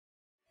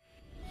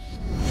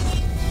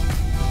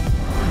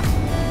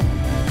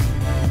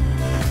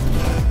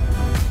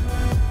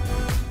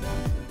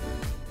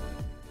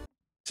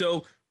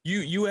So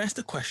you ask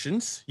the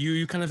questions.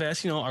 You kind of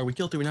ask, are we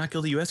guilty or not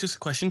guilty? You ask us a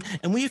question,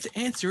 and we have to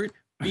answer it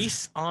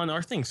based on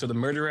our thing. So the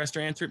murderer has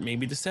to answer it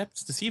maybe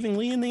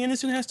deceivingly, and the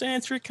innocent has to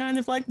answer it kind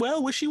of like,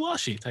 well,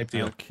 wishy-washy type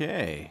deal.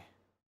 Okay.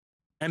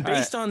 And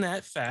based on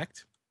that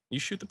fact, you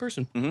shoot the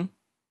person. All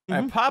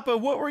right, Papa,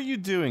 what were you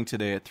doing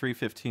today at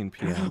 3:15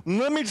 p.m.?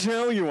 Let me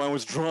tell you, I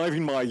was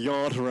driving my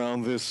yacht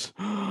around this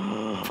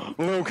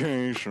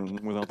location,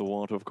 without the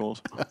water, of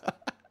course.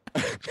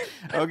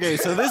 Okay,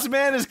 so this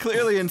man is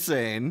clearly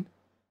insane.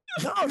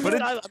 No,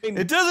 But I mean,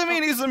 it doesn't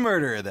mean he's a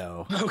murderer,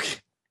 though. Okay.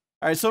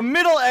 All right, so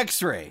middle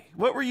X-ray.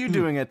 What were you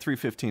doing at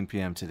 3:15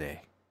 p.m.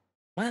 today?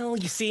 Well,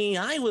 you see,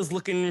 I was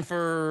looking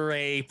for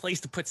a place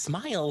to put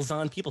smiles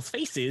on people's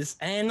faces,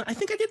 and I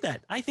think I did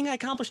that. I think I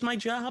accomplished my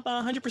job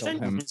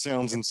 100%. it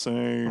sounds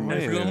insane. Wait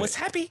a Everyone minute. was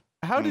happy.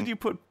 How did you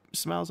put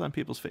smiles on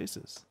people's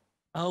faces?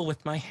 Oh,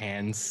 with my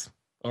hands,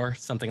 or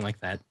something like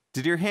that.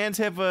 Did your hands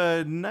have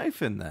a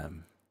knife in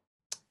them?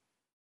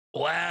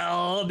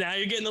 Well, now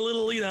you're getting a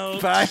little,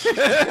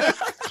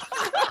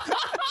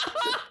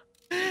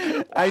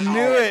 I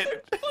knew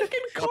it.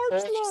 fucking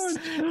corpse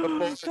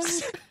launch.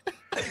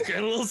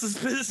 Getting a little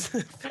suspicious.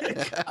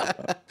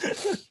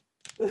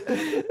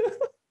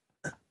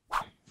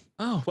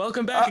 Oh,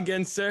 welcome back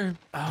again, sir.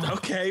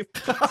 Okay.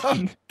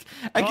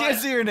 I can't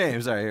see your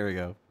name. Sorry, here we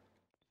go.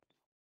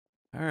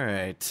 All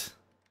right.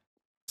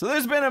 So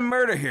there's been a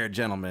murder here,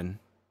 gentlemen.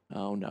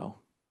 Oh, no.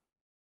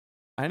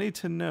 I need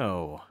to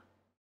know.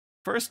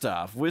 First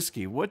off,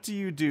 Whiskey, what do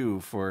you do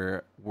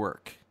for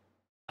work?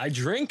 I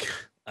drink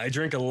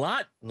a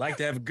lot. Like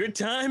to have a good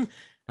time.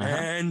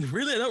 And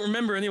really, I don't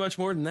remember any much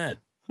more than that.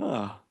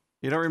 Huh.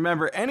 You don't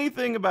remember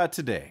anything about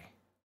today?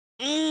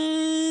 No,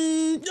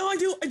 I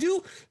do.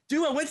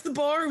 I went to the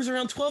bar. It was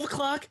around 12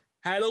 o'clock.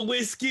 Had a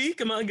whiskey.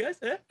 Come on, guys.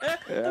 And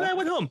I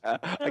went home.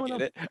 I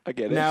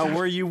get it. Now,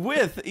 were you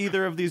with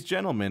either of these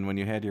gentlemen when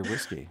you had your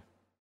whiskey?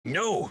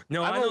 No, I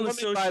I'm a don't woman,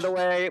 associate. by the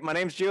way. My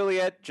name's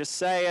Juliet. Just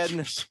saying.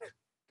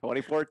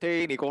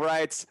 2014, equal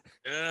rights.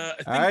 I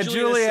think All right,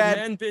 Juliet.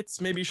 Juliet. Bits.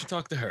 Maybe you should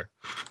talk to her.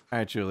 All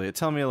right, Juliet,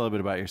 tell me a little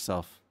bit about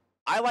yourself.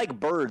 I like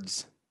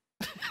birds.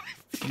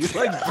 You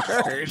like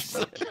birds?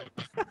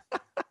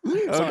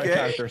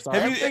 Okay.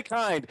 Every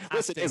kind.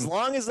 Listen, as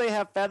long as they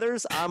have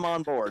feathers, I'm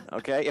on board.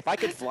 Okay. If I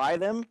could fly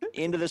them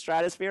into the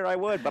stratosphere, I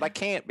would, but I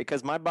can't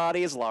because my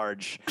body is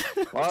large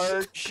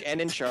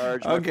and in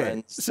charge. My Okay,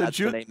 friends. so That's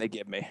the name they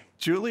give me.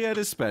 Juliet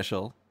is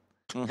special.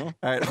 Mm-hmm. All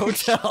right,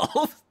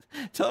 Hotel.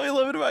 Tell me a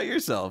little bit about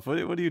yourself. What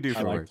do you do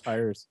for work?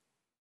 Tires.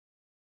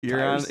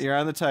 You're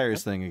on the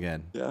tires thing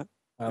again. Yeah.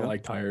 I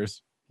like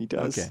tires. He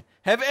does. Okay.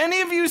 Have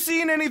any of you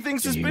seen anything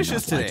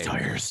suspicious today?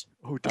 Tires.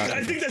 Oh,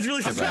 I think that's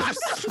really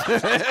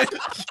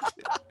suspicious.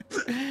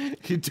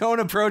 You don't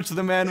approach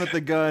the man with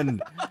the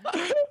gun.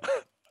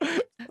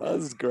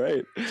 This is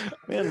great.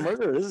 Man,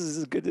 murder. This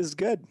is good. This is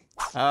good.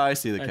 Oh, I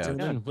see the couch.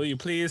 Gentlemen, will you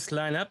please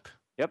line up?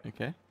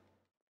 Okay.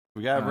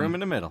 We got room in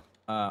the middle.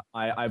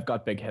 I've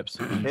got big hips.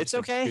 It's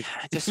okay.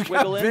 Just You got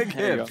wiggle in. big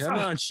There you hips. go. Come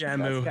on,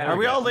 Shamu. Are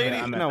we all lady?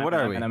 I'm in, No, what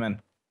are we? I'm in.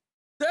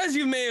 As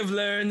you may have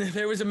learned,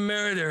 there was a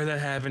murder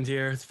that happened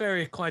here. It's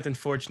quite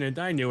unfortunate.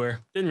 I knew her.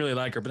 Didn't really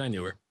like her, but I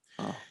knew her.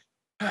 Oh.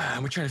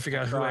 We're trying to figure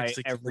out who Try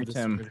actually every killed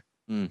this Tim.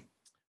 murder.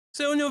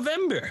 So,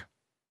 November,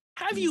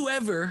 have you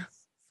ever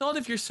thought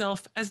of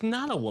yourself as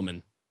not a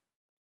woman?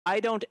 I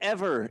don't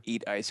ever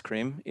eat ice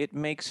cream. It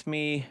makes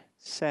me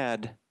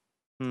sad.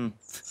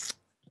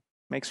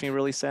 Makes me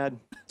really sad.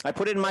 I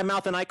put it in my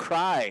mouth and I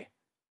cry.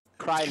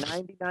 Cry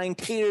 99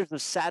 tears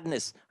of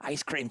sadness.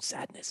 Ice cream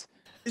sadness.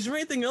 Is there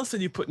anything else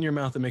that you put in your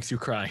mouth that makes you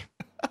cry?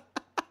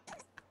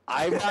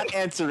 I'm not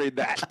answering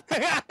that.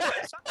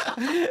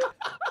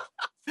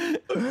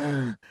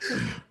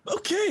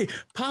 Okay,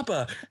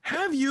 Papa,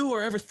 have you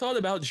or ever thought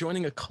about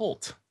joining a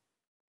cult?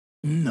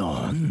 No.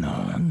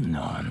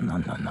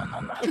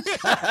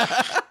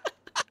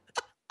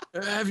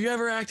 Have you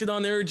ever acted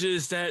on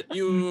urges that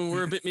you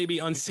were a bit maybe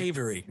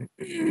unsavory?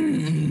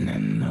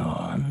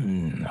 No.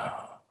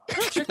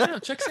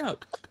 Check it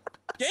out.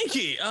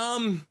 Yankee,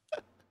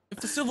 if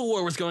the Civil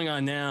War was going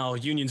on now,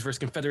 Unions versus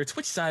Confederates,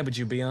 which side would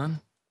you be on?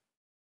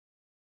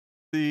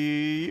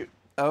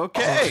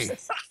 Okay.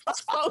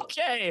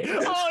 Okay.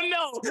 Oh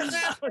no.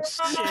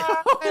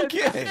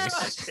 Okay.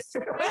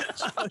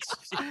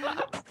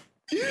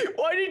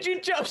 Why did you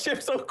jump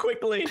ship so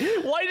quickly?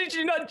 Why did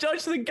you not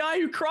judge the guy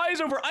who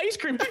cries over ice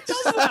cream? Who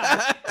does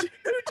that?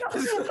 Who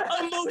does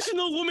that?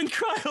 Emotional woman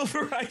cry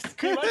over ice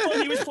cream. I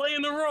thought he was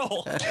playing the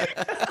role.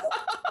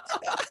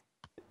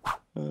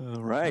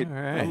 All right.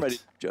 I'm ready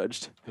to be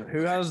judged.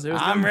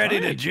 I'm ready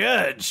to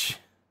judge.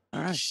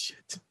 All right.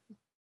 Shit.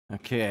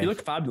 Okay. You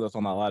look fabulous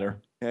on that ladder.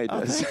 Yeah, he Oh,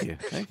 does.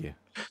 thank you.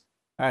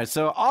 All right,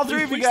 so all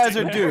three of you guys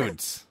are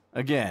dudes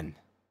again.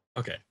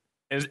 Okay.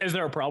 Is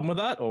there a problem with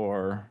that,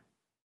 or?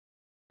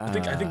 I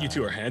think you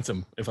two are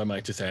handsome, if I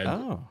might just add.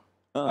 Oh,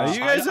 Uh, are you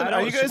guys in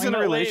a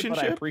I relationship?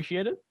 but I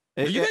appreciate it.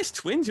 Are you guys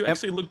twins? You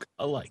actually look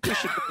alike. We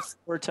should give the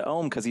sword to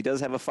Ohm because he does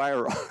have a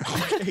firearm.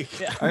 Okay.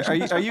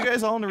 Yeah. Are you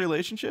guys all in a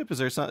relationship? Is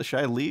there something? Should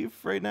I leave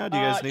right now? Do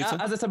you guys need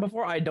something? As I said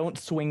before, I don't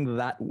swing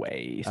that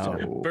way.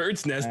 So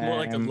Bird's nest, more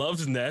like a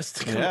love's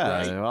nest. Yeah.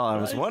 Right? Well, I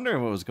was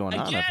wondering what was going on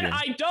up again, here.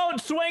 I don't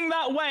swing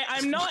that way.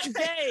 I'm not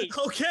gay.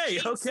 Okay.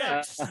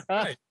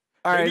 Right.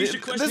 All right. You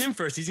should question him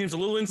first. He seems a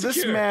little insecure.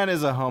 This man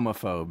is a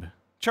homophobe.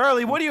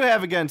 Charlie, what do you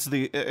have against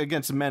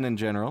men in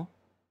general?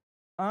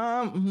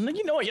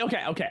 You know what?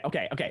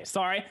 Okay.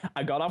 Sorry,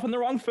 I got off on the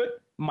wrong foot.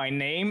 My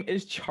name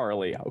is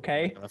Charlie.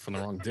 Okay. Got off on the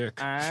wrong dick.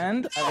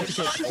 And I like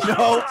to get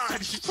No.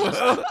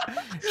 Oh,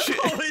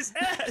 his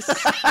ass.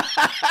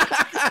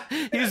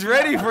 He's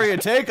ready for you.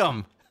 Take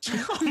him.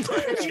 Oh my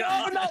no,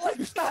 god. not like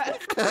that.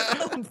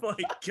 Oh my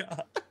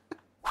god.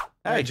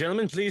 All right,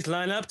 gentlemen, please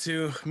line up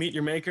to meet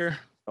your maker.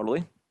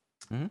 Totally.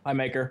 Hi,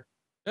 maker.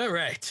 All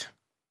right.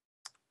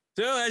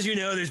 So, as you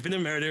know, there's been a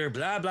murder,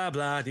 blah, blah,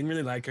 blah. Didn't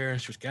really like her.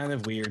 She was kind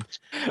of weird.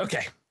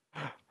 Okay.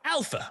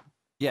 Alpha,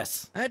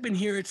 Yes. I've been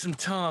hearing some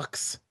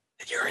talks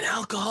that you're an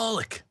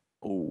alcoholic.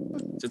 Oh.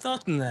 What's your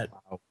thought on that?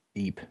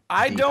 Deep.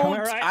 I Deep. don't.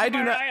 Am right? I Am do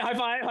not. right?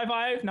 High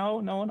five.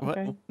 No. What?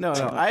 Okay. No.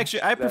 I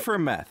prefer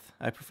meth.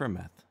 I prefer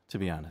meth, to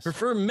be honest.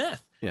 Prefer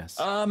meth. Yes.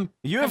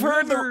 You have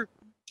heard the. I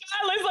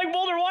looks like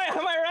Boulder White.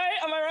 Am I right?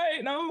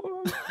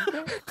 No.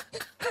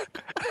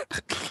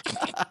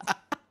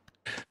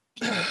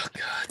 Oh,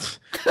 God.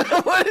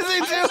 What is he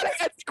doing? I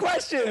got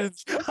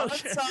questions.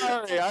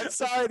 I'm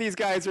sorry these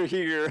guys are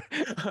here.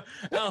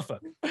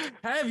 Alpha,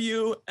 have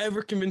you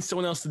ever convinced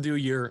someone else to do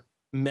your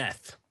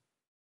meth?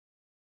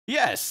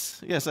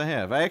 Yes, I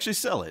have. I actually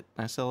sell it.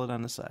 I sell it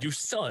on the side. You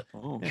sell it.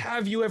 Oh.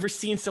 Have you ever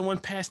seen someone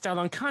passed out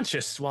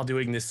unconscious while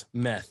doing this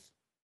meth?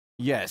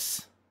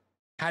 Yes.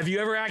 Have you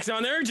ever acted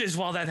on urges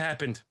while that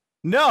happened?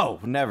 No,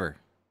 never.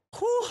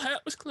 Whew,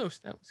 that was close.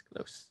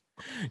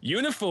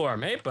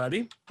 Uniform. Hey,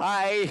 buddy.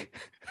 Hi.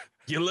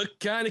 You look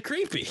kind of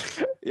creepy.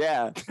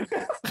 Yeah.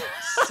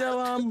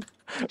 So,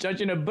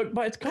 Judging a book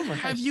by its cover.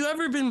 have you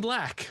ever been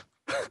black?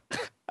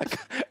 A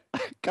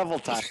couple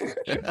times.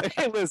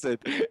 Hey, listen.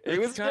 It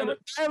was kind of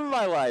time of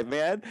my life,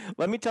 man.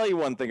 Let me tell you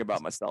one thing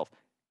about myself.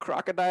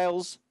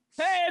 Crocodiles.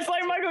 Hey, it's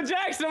like Michael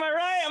Jackson. Am I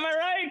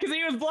right? Because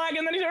he was black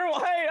and then he turned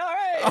white. All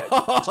right.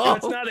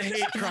 That's not a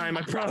hate crime,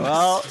 I promise.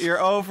 Well, you're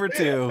 0 for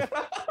 2.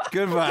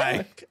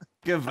 Goodbye.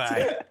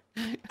 I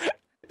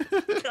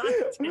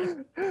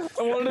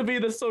wanted to be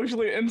the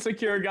socially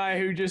insecure guy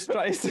who just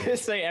tries to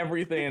say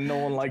everything and no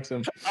one likes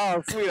him.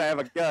 Oh, sweet. I have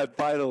a gun,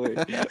 finally.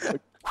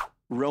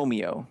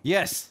 Romeo.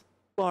 Yes.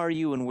 Who are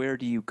you and where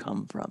do you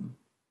come from?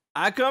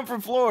 I come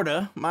from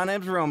Florida. My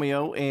name's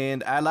Romeo,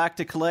 and I like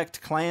to collect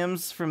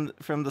clams from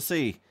the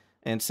sea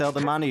and sell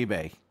them on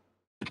eBay.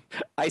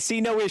 I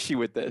see no issue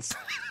with this.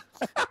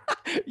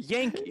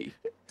 Yankee.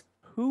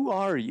 Who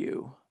are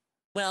you?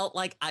 Well,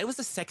 like, I was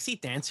a sexy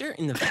dancer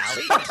in the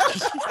valley.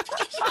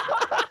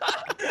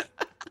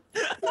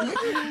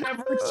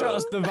 Never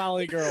trust the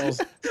Valley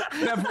Girls.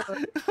 Never.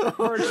 I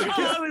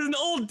was an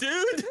old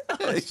dude.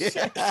 Oh,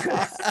 shit.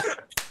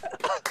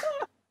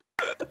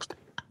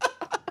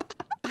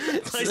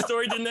 My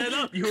story didn't add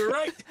up. You were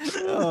right.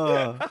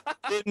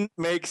 Didn't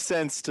make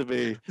sense to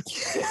me.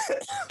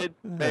 It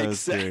makes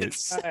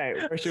sense. All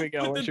right, where should we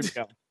go?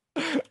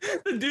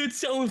 The dude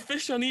selling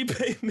fish on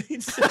eBay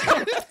made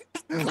sense.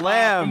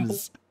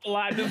 Clams.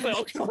 Like to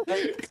sell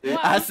clams.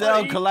 I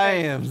sell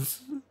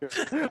clams.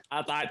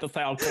 I like to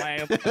sell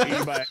clams on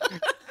eBay.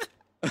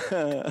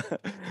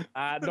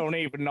 I don't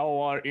even know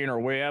what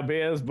interweb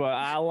is, but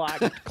I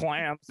like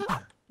clams.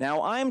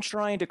 Now, I'm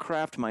trying to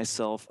craft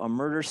myself a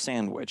murder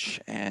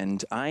sandwich,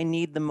 and I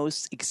need the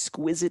most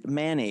exquisite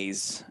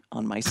mayonnaise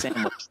on my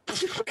sandwich.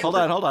 Hold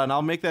on.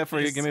 I'll make that for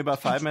you. Give me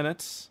about 5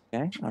 minutes.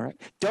 Okay, all right.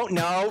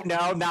 No,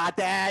 not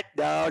that.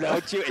 No,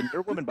 don't you. And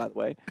you're a woman, by the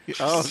way.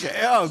 Okay.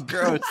 Oh,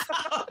 gross.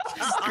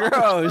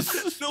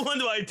 Gross. No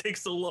wonder why it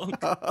takes so long.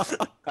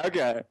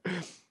 Okay.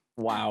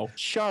 Wow.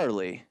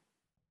 Charlie,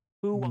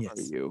 who Yes.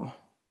 are you?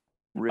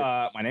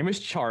 My name is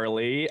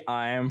Charlie.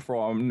 I am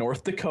from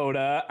North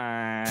Dakota,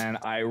 and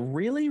I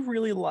really,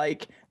 really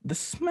like the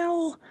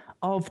smell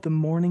of the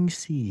morning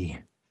sea.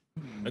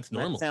 That's That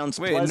normal. sounds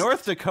Wait, pleasant.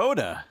 North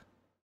Dakota.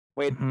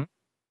 Wait,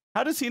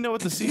 How does he know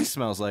what the sea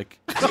smells like?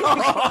 Damn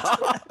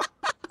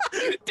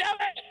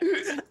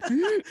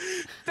it!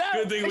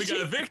 Good thing we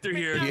got Victor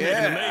here making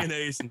Yeah. the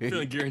mayonnaise and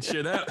figuring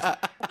shit out. Why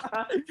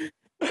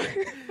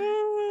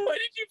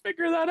did you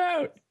figure that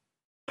out?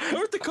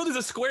 North Dakota's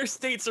a square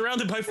state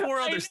surrounded by 4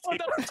 I other know,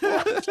 states. that's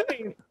what I'm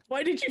saying.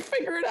 Why did you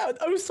figure it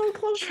out? I was so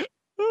close. It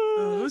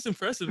was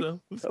impressive, though.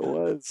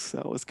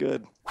 that was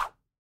good.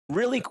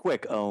 Really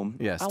quick, Ohm.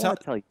 Yes, I tell- want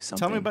to tell you something.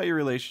 Tell me about your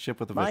relationship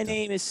with the My victim.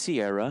 name is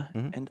Sierra,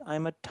 Mhm. and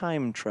I'm a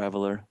time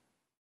traveler.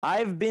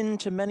 I've been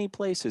to many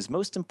places.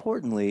 Most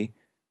importantly,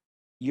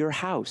 your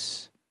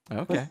house.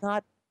 Okay. But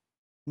not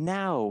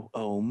now,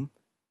 Ohm.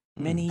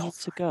 Many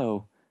years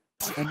ago,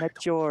 I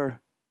met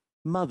your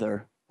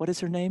mother. What is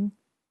her name?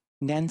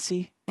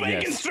 Nancy?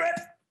 Bacon Yes. strip!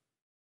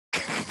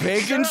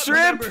 Bacon Shut up,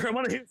 strip? remember, I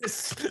want to hear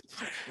this.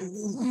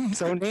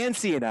 So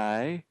Nancy and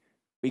I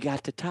we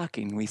got to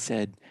talking. We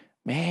said,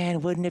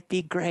 man, wouldn't it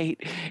be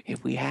great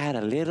if we had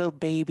a little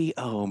baby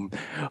Ohm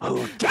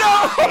who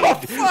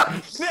died?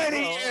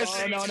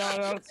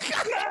 No.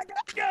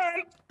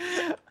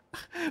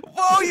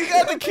 Whoa, you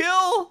got the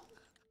kill!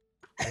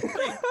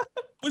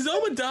 Was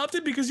Ohm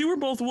adopted because you were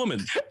both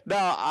women? No,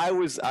 I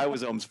was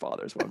Ohm's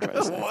father. Is what I'm trying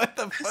to say. What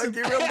the fuck?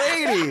 You're a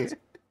lady!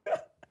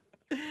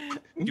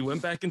 You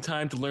went back in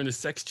time to learn a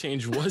sex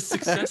change was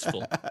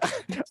successful.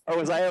 Oh,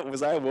 was I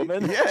a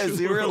woman? Yes,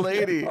 you were a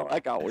lady. Oh,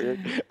 that got weird.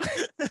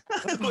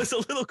 It was a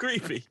little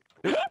creepy.